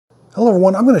Hello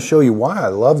everyone, I'm going to show you why I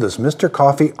love this Mr.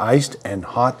 Coffee iced and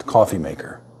hot coffee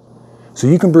maker. So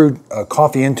you can brew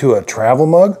coffee into a travel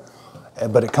mug,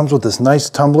 but it comes with this nice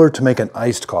tumbler to make an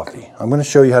iced coffee. I'm going to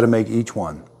show you how to make each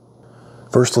one.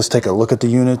 First, let's take a look at the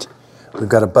unit. We've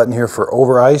got a button here for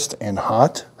over iced and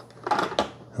hot.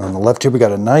 And on the left here, we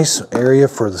got a nice area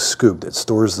for the scoop that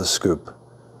stores the scoop.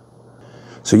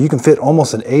 So you can fit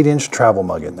almost an 8-inch travel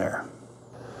mug in there.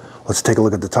 Let's take a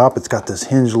look at the top. It's got this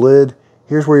hinge lid.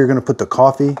 Here's where you're going to put the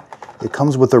coffee. It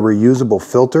comes with a reusable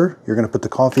filter. You're going to put the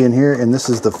coffee in here, and this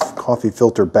is the coffee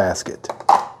filter basket.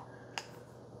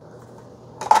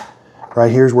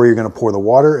 Right here's where you're going to pour the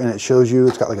water, and it shows you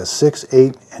it's got like a 6,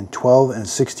 8, and 12, and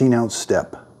 16-ounce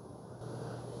step.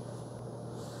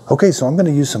 Okay, so I'm going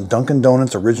to use some Dunkin'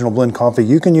 Donuts Original Blend coffee.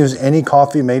 You can use any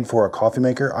coffee made for a coffee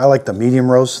maker. I like the medium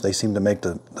roast. They seem to make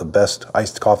the best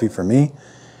iced coffee for me.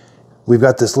 We've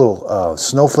got this little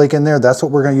snowflake in there. That's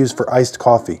what we're going to use for iced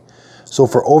coffee. So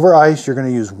for over ice, you're going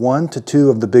to use 1 to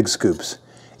 2 of the big scoops.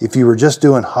 If you were just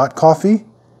doing hot coffee,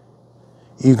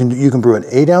 you can brew an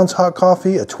 8-ounce hot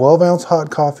coffee, a 12-ounce hot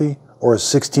coffee, or a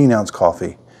 16-ounce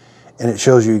coffee. And it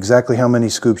shows you exactly how many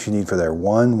scoops you need for there.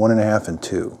 1, 1.5, and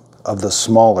 2 of the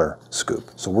smaller scoop.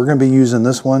 So we're going to be using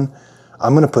this one.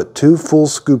 I'm going to put 2 full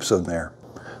scoops in there.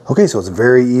 Okay, so it's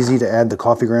very easy to add the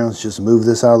coffee grounds. Just move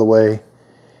this out of the way.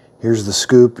 Here's the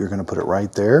scoop. You're going to put it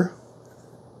right there.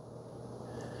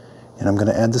 And I'm going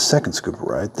to add the second scoop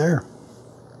right there.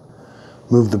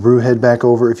 Move the brew head back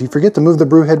over. If you forget to move the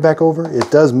brew head back over, it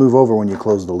does move over when you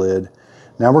close the lid.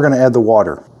 Now we're going to add the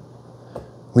water.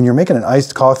 When you're making an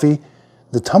iced coffee,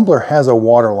 the tumbler has a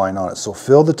water line on it, so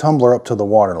fill the tumbler up to the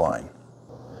water line.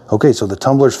 Okay, so the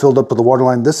tumbler's filled up with the water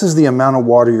line. This is the amount of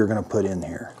water you're going to put in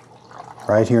here.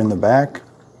 Right here in the back.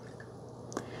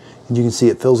 And you can see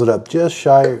it fills it up just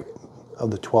shy of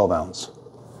the 12-ounce.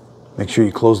 Make sure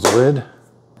you close the lid.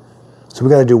 So we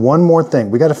got to do one more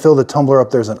thing. We got to fill the tumbler up.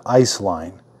 There's an ice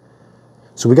line.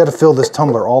 So we got to fill this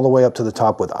tumbler all the way up to the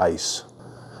top with ice.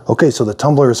 Okay, so the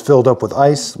tumbler is filled up with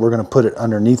ice. We're going to put it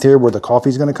underneath here where the coffee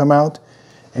is going to come out.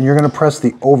 And you're going to press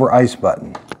the over ice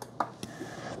button.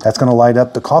 That's going to light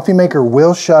up. The coffee maker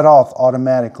will shut off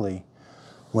automatically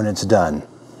when it's done.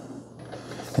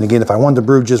 And again, if I wanted to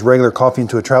brew just regular coffee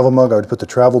into a travel mug, I would put the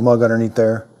travel mug underneath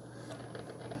there.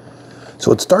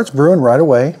 So it starts brewing right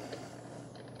away.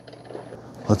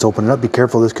 Let's open it up. Be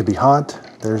careful, this could be hot.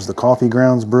 There's the coffee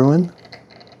grounds brewing.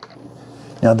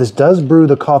 Now this does brew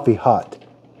the coffee hot.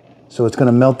 So it's going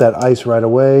to melt that ice right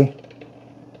away.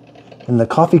 And the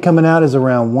coffee coming out is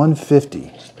around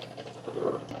 150.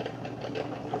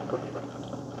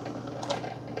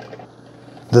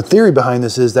 The theory behind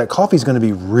this is that coffee is going to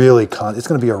be it's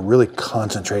going to be a really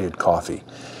concentrated coffee.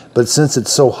 But since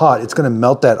it's so hot, it's going to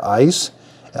melt that ice.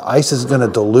 The ice is going to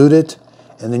dilute it,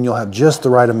 and then you'll have just the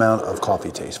right amount of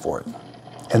coffee taste for it.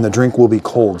 And the drink will be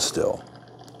cold still.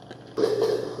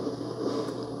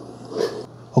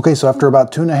 Okay, so after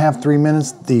about 2.5, 3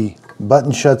 minutes, the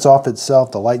button shuts off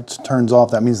itself, the light turns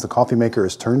off. That means the coffee maker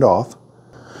is turned off.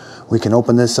 We can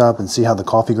open this up and see how the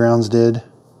coffee grounds did.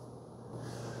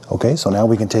 Okay, so now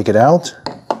we can take it out.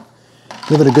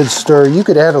 Give it a good stir. You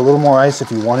could add a little more ice if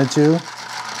you wanted to.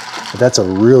 But that's a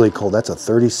really cold, that's a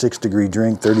 36-degree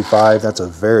drink, 35, that's a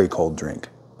very cold drink.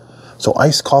 So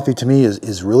iced coffee to me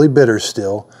is really bitter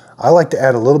still. I like to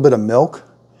add a little bit of milk.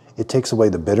 It takes away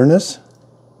the bitterness.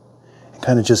 It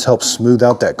kind of just helps smooth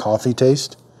out that coffee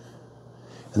taste.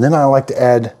 And then I like to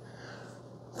add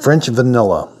French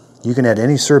vanilla. You can add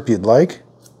any syrup you'd like.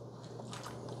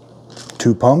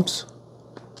 2 pumps.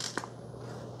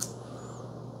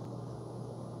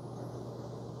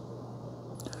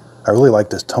 I really like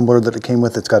this tumbler that it came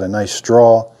with. It's got a nice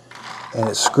straw, and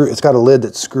it's got a lid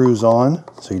that screws on.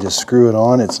 So you just screw it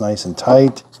on. It's nice and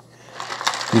tight.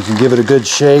 You can give it a good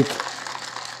shake.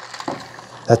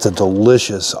 That's a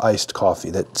delicious iced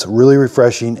coffee. That's really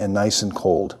refreshing and nice and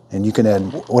cold. And you can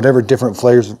add whatever different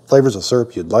flavors of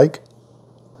syrup you'd like.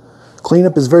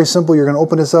 Cleanup is very simple. You're going to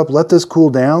open this up, let this cool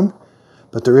down.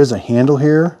 But there is a handle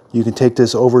here. You can take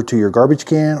this over to your garbage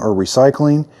can or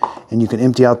recycling, and you can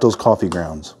empty out those coffee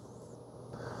grounds.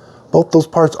 Both those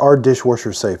parts are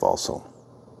dishwasher safe also.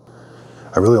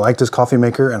 I really like this coffee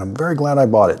maker, and I'm very glad I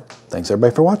bought it. Thanks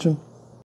everybody for watching.